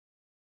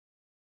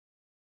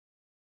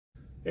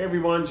Hey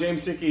everyone,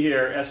 James Hickey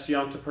here, SG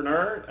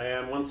Entrepreneur,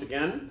 and once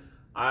again,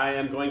 I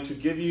am going to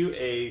give you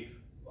a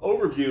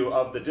overview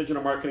of the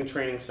Digital Marketing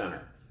Training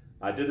Center.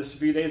 I did this a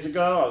few days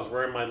ago. I was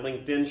wearing my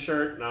LinkedIn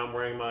shirt. Now I'm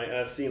wearing my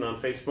As Seen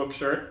on Facebook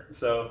shirt.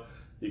 So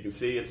you can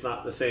see it's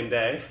not the same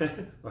day,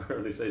 or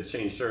at least I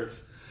changed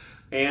shirts.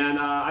 And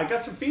I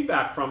got some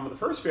feedback from the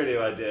first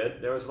video I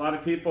did. There was a lot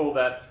of people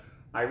that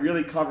I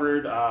really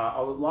covered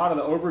a lot of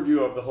the overview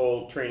of the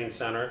whole training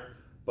center,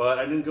 but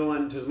I didn't go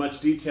into as much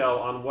detail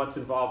on what's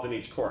involved in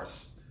each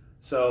course.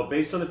 So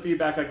based on the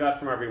feedback I got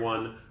from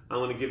everyone, I'm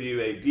going to give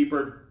you a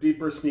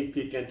deeper sneak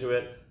peek into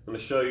it. I'm going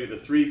to show you the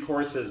 3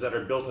 courses that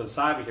are built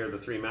inside of here, the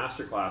 3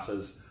 master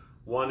classes.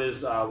 One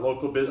is how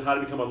to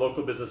become a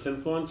local business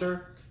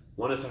influencer.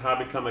 One is how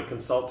to become a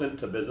consultant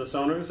to business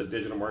owners, a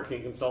digital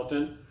marketing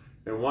consultant.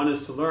 And one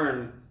is to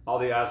learn all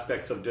the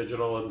aspects of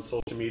digital and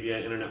social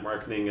media, internet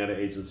marketing at an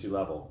agency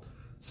level.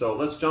 So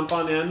let's jump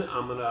on in.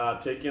 I'm going to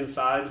take you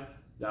inside.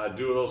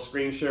 Do a little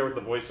screen share with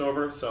the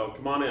voiceover. So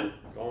come on in,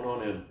 going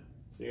on in.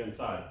 See you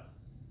inside.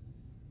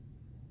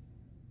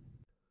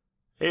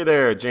 Hey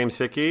there, James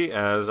Hickey.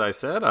 As I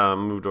said, I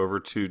moved over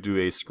to do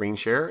a screen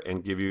share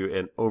and give you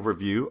an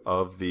overview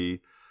of the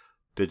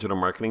Digital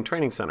Marketing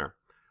Training Center.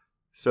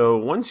 So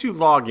once you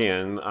log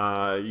in,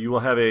 you will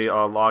have a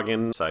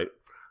login site.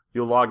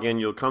 You'll log in,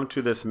 you'll come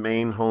to this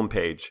main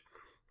homepage.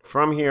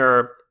 From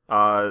here,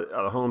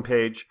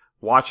 homepage,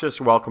 watch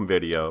this welcome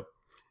video.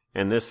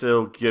 And this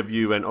will give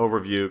you an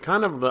overview,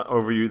 kind of the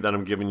overview that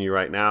I'm giving you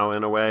right now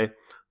in a way,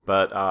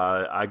 but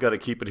I got to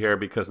keep it here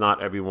because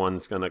not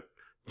everyone's going to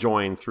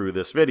join through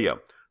this video.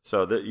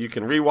 So that you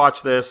can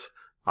rewatch this.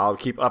 I'll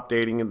keep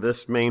updating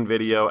this main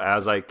video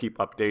as I keep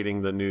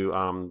updating the new,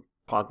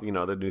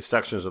 the new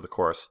sections of the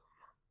course.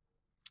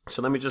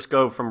 So let me just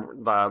go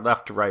from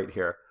left to right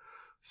here.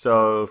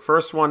 So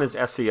first one is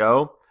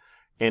SEO.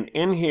 And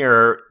in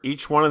here,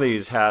 each one of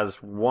these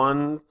has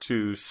 1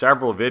 to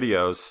several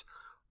videos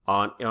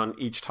on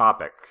each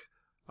topic.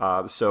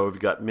 So we've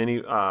got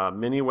many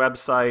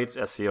websites,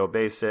 SEO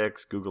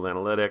basics, Google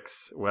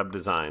Analytics, web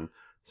design.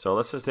 So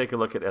let's just take a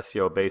look at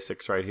SEO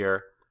basics right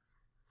here.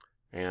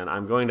 And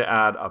I'm going to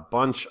add a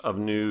bunch of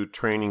new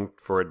training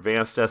for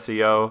advanced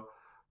SEO,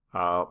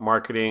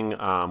 marketing,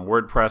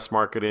 WordPress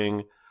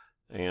marketing,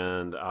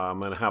 and I'm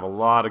going to have a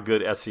lot of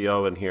good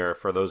SEO in here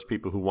for those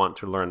people who want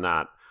to learn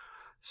that.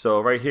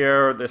 So right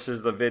here, this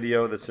is the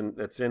video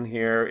that's in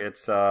here.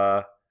 It's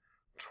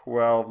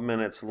 12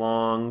 minutes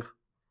long,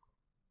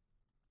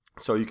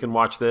 so you can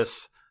watch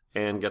this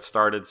and get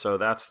started. So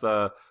that's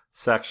the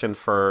section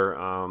for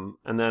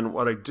and then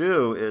what I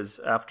do is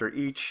after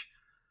each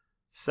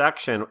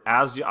section,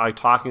 as I'm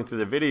talking through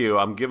the video,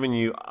 I'm giving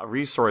you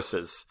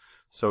resources.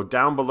 So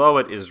down below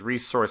it is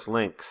resource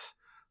links.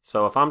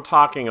 So if I'm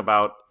talking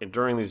about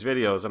during these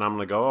videos and I'm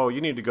going to go, oh, you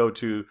need to go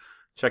to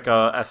check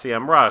out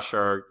SEMrush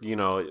or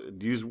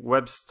use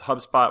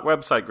HubSpot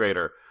Website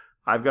Grader,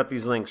 I've got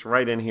these links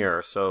right in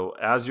here. So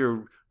as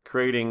you're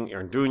creating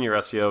or doing your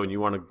SEO and you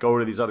want to go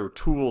to these other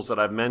tools that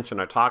I've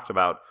mentioned, I talked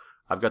about,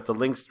 I've got the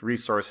links,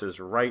 resources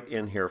right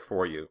in here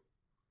for you.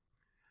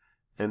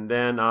 And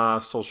then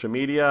social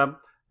media,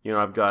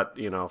 I've got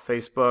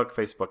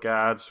Facebook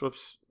ads.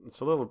 Whoops, it's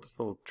a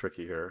little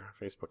tricky here.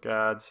 Facebook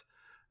ads,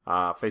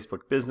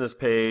 Facebook business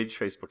page,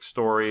 Facebook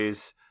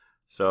stories.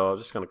 So I'm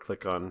just going to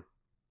click on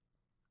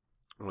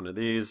one of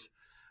these.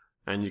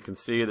 And you can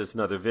see there's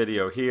another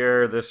video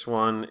here. This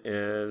one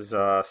is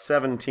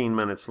 17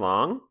 minutes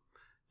long.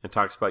 It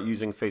talks about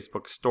using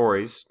Facebook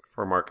stories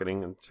for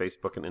marketing, and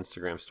Facebook and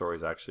Instagram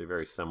stories actually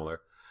very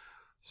similar.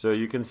 So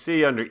you can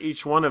see under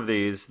each one of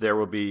these there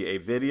will be a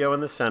video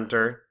in the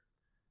center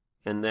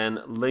and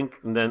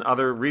then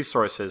other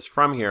resources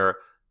from here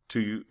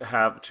to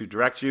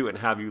direct you and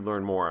have you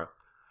learn more.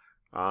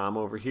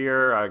 Over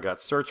here I got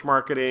search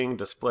marketing,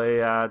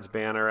 display ads,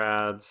 banner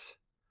ads.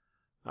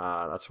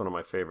 That's one of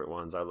my favorite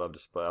ones. I love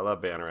display. I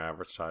love banner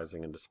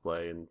advertising and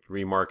display and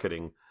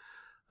remarketing.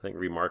 I think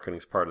remarketing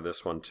is part of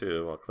this one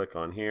too. I'll click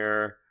on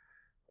here.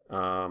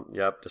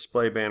 Yep,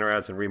 display banner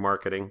ads and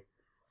remarketing.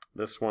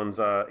 This one's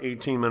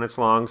 18 minutes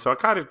long, so I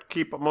kind of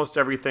keep most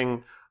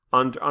everything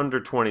under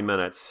 20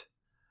 minutes,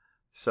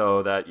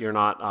 so that you're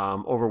not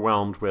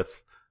overwhelmed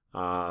with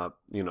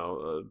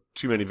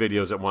too many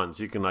videos at once.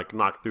 You can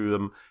knock through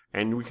them,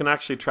 and we can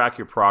actually track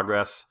your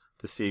progress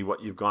to see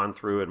what you've gone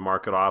through and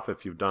mark it off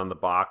if you've done the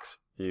box.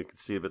 You can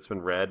see if it's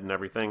been read and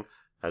everything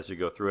as you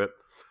go through it.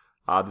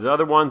 The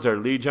other ones are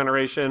lead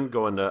generation,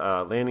 go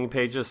into landing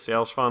pages,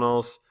 sales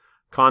funnels,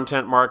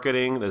 content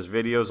marketing. There's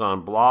videos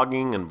on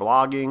blogging and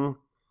vlogging.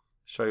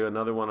 Show you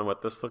another one of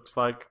what this looks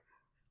like.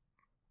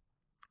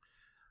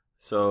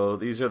 So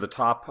these are the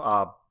top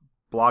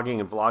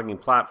blogging and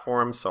vlogging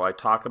platforms. So I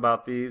talk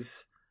about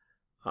these.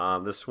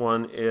 This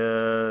one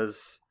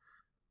is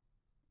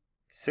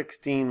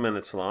 16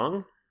 minutes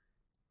long.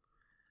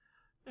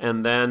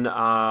 And then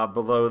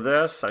below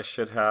this, I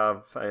should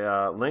have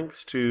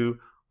links to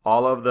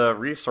all of the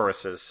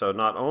resources. So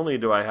not only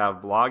do I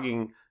have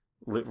blogging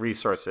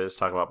resources,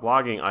 talk about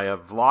blogging, I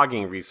have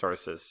vlogging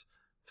resources.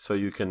 So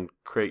you can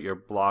create your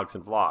blogs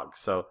and vlogs.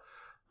 So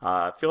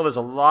I feel there's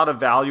a lot of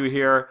value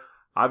here.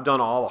 I've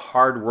done all the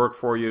hard work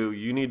for you.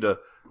 You need to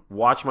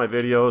watch my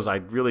videos. I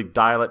really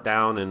dial it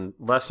down in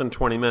less than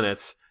 20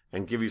 minutes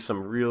and give you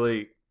some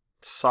really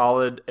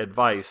solid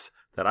advice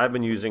that I've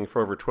been using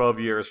for over 12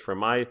 years for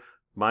my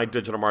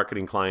digital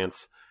marketing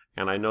clients,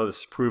 and I know this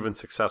is proven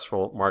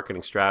successful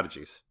marketing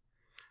strategies.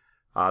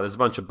 There's a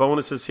bunch of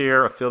bonuses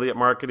here: affiliate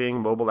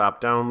marketing, mobile app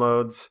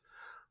downloads.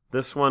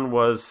 This one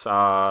was,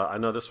 I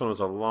know this one was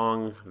a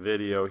long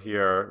video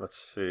here. Let's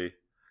see.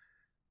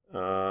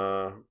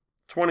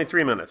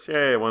 23 minutes.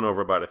 Yay, I went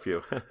over about a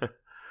few.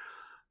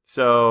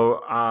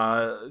 So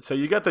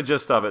you get the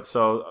gist of it.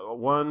 So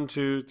 1,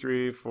 2,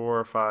 3,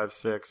 4, 5,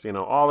 6,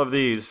 all of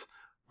these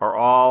are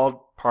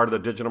all part of the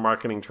Digital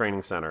Marketing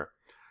Training Center.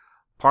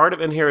 Part of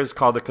in here is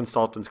called the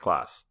Consultants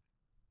Class.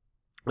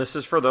 This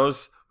is for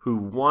those who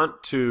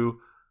want to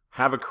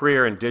have a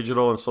career in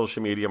digital and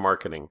social media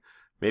marketing.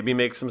 Maybe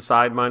make some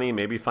side money,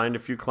 maybe find a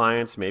few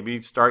clients,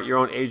 maybe start your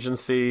own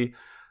agency.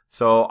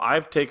 So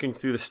I've taken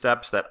through the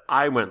steps that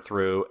I went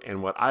through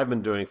and what I've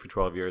been doing for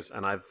 12 years,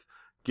 and I've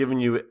given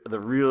you the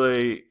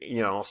really,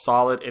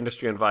 solid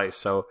industry advice.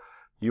 So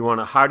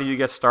how do you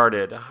get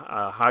started?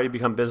 How do you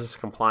become business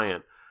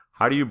compliant?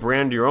 How do you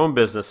brand your own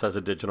business as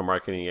a digital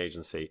marketing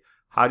agency?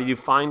 How do you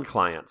find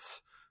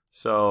clients?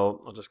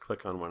 So I'll just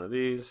click on one of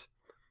these,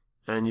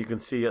 and you can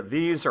see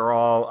these are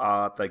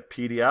all like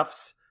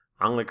PDFs.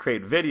 I'm going to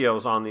create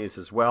videos on these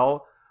as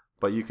well,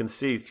 but you can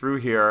see through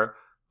here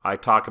I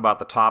talk about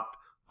the top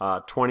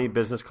 20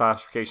 business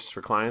classifications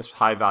for clients,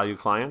 high value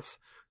clients.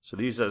 So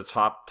these are the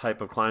top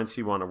type of clients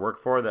you want to work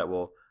for that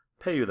will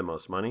pay you the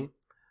most money.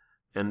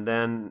 And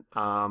then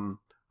how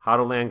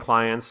to land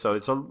clients. So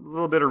it's a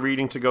little bit of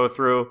reading to go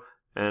through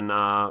and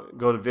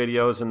go to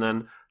videos. And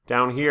then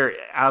down here,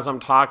 as I'm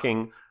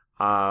talking,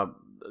 I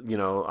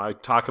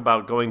talk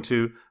about going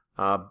to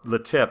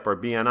LeTip or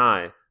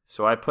BNI.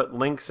 So I put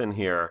links in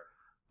here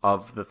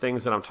of the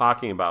things that I'm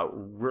talking about,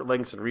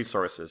 links and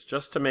resources,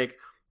 just to make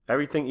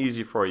everything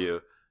easy for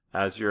you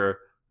as you're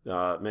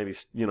maybe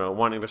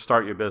wanting to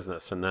start your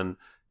business. And then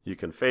you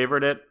can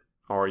favorite it,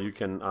 or you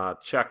can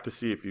check to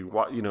see if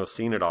you've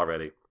seen it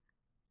already.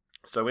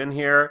 So in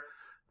here,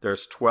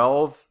 there's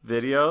 12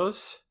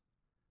 videos.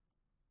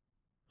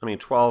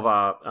 12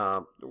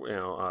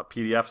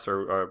 PDFs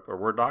or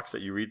Word docs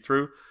that you read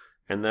through,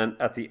 and then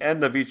at the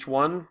end of each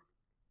one,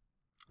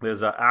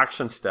 there's an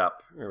action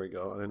step. Here we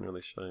go. I didn't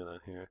really show you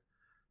that here.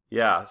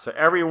 Yeah, so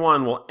every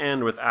one will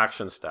end with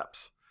action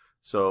steps.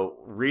 So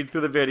read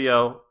through the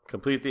video,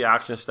 complete the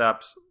action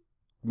steps,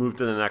 move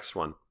to the next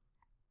one,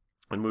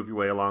 and move your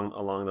way along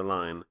the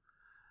line.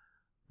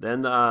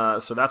 Then,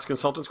 so that's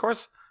Consultants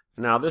Course.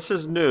 Now this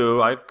is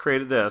new. I've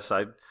created this.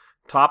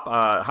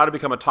 How to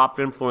become a top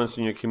influence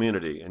in your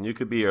community. And you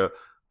could be a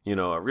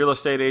real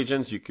estate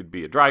agent, you could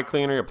be a dry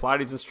cleaner, a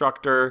Pilates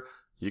instructor,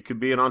 you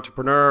could be an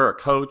entrepreneur, a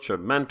coach, a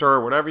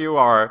mentor, whatever you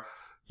are.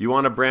 You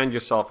want to brand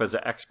yourself as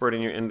an expert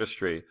in your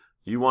industry.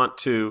 You want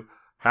to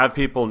have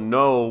people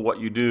know what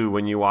you do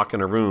when you walk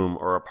in a room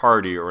or a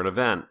party or an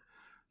event.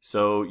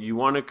 So you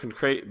want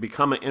to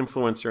become an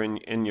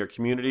influencer in your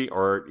community,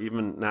 or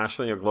even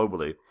nationally or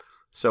globally.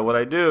 So what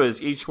I do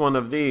is each one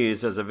of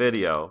these is a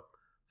video.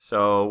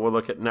 So we'll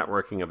look at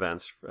networking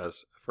events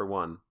as for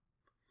one.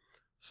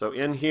 So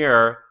in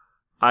here,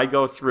 I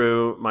go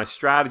through my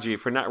strategy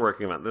for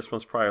networking event. This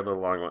one's probably a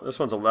little long one. This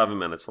one's 11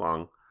 minutes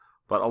long.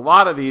 But a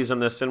lot of these in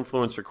this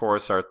influencer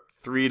course are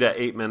 3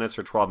 to 8 minutes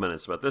or 12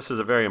 minutes. But this is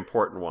a very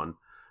important one.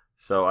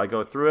 So I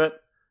go through it,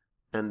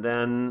 and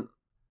then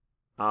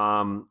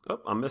I'm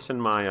missing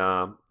my.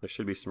 There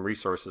should be some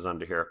resources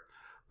under here,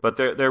 but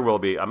there will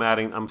be.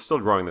 I'm still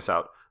growing this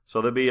out.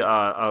 So there'll be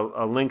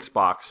a links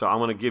box. So I'm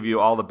going to give you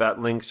all the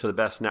links to the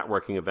best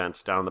networking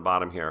events down the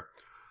bottom here.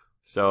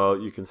 So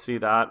you can see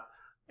that.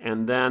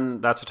 And then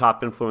that's a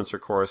top influencer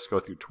course. Go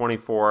through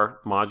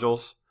 24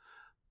 modules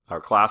or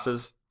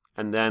classes.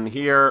 And then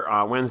here,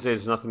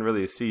 Wednesdays, nothing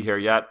really to see here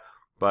yet.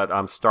 But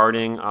I'm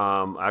starting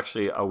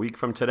actually a week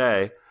from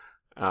today.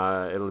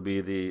 It'll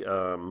be the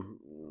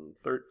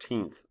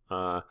 13th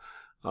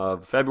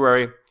of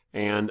February.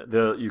 And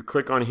you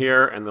click on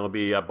here, and there'll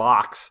be a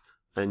box.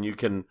 And you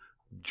can...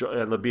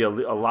 and there'll be a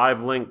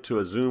live link to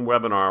a Zoom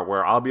webinar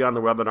where I'll be on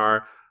the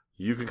webinar.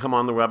 You can come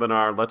on the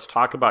webinar. Let's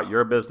talk about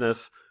your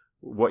business,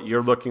 what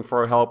you're looking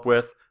for help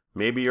with.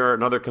 Maybe you're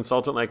another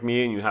consultant like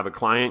me and you have a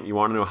client. You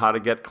want to know how to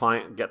get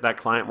that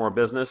client more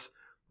business.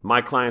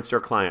 My client's your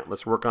client.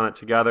 Let's work on it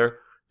together.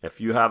 If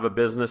you have a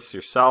business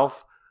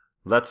yourself,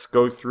 let's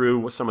go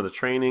through some of the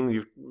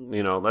training.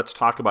 Let's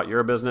talk about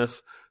your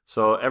business.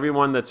 So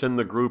everyone that's in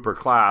the group or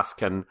class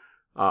can,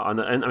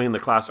 the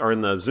class or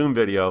in the Zoom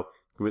video,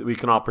 we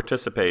can all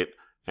participate,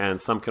 and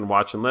some can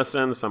watch and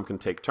listen, some can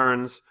take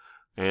turns,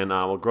 and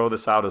we'll grow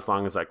this out as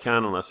long as I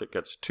can, unless it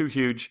gets too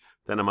huge,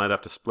 then I might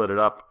have to split it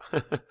up.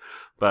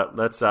 But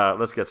let's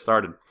get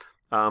started.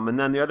 And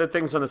then the other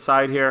things on the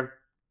side here,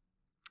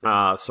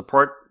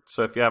 support.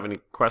 So if you have any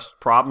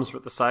problems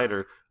with the site,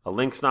 or a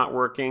link's not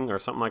working or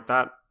something like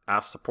that,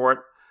 ask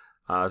support.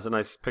 There's a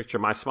nice picture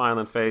of my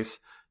smiling face.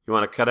 you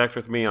want to connect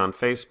with me on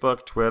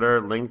Facebook,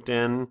 Twitter,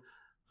 LinkedIn,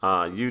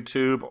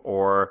 YouTube,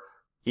 or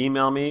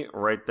email me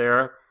right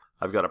there.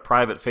 I've got a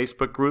private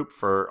Facebook group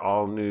for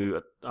all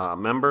new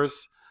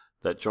members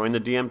that join the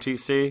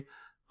DMTC.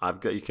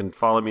 You can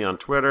follow me on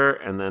Twitter,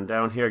 and then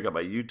down here I got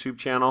my YouTube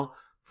channel.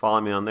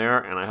 Follow me on there,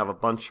 and I have a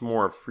bunch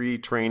more free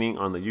training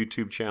on the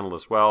YouTube channel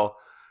as well.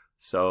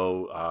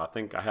 So I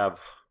think I have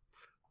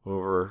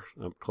over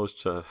close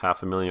to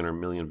 500,000 or 1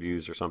 million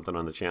views or something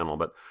on the channel,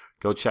 but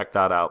go check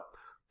that out.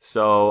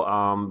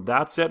 So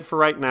that's it for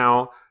right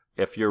now.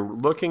 If you're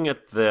looking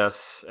at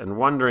this and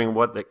wondering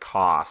what it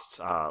costs,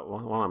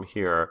 while I'm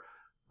here,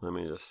 let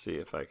me just see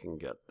if I can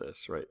get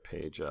this right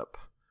page up.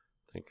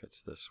 I think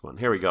it's this one.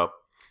 Here we go.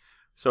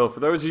 So for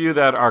those of you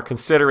that are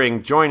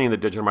considering joining the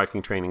Digital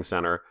Marketing Training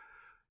Center,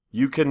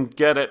 you can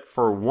get it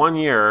for 1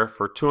 year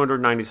for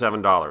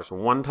 $297, a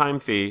one-time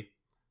fee.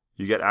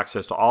 You get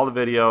access to all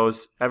the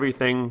videos,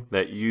 everything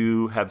that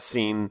you have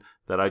seen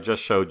that I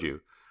just showed you.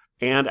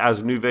 And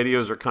as new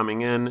videos are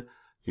coming in,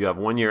 you have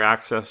 1 year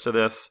access to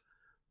this.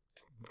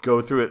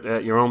 Go through it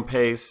at your own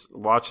pace.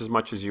 Watch as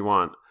much as you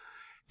want.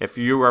 If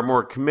you are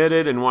more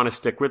committed and want to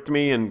stick with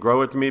me and grow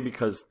with me,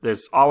 because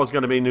there's always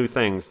going to be new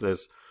things.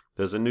 There's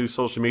a new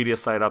social media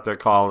site out there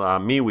called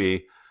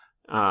MeWe.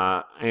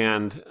 MEWE,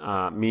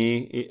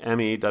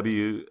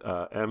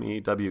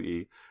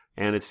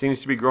 and it seems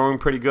to be growing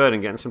pretty good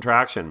and getting some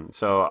traction.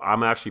 So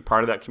I'm actually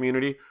part of that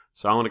community.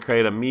 So I'm going to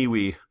create a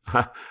MeWe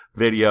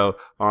video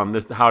on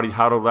this, how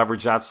to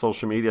leverage that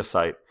social media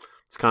site.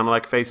 It's kind of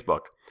like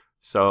Facebook.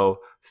 So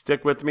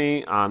stick with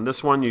me on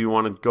this one. You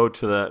want to go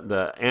to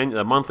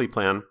the monthly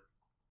plan,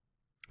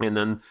 and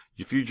then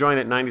if you join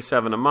at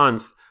 $97 a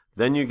month,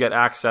 then you get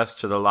access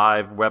to the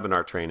live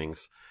webinar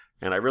trainings.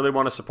 And I really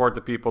want to support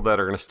the people that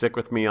are going to stick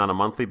with me on a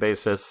monthly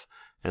basis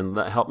and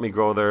help me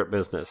grow their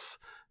business.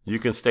 You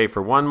can stay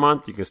for 1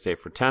 month, you can stay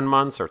for 10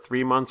 months or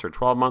 3 months or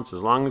 12 months,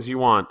 as long as you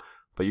want,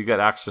 but you get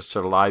access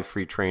to the live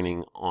free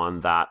training on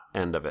that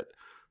end of it.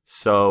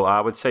 So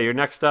I would say your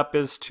next step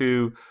is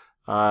to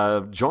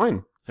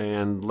join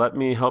and let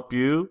me help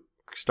you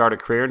start a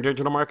career in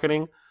digital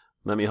marketing.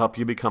 Let me help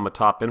you become a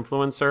top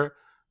influencer.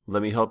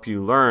 Let me help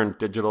you learn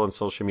digital and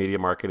social media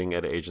marketing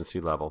at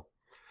agency level.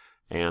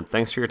 And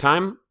thanks for your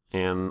time.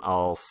 And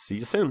I'll see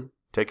you soon.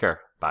 Take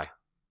care.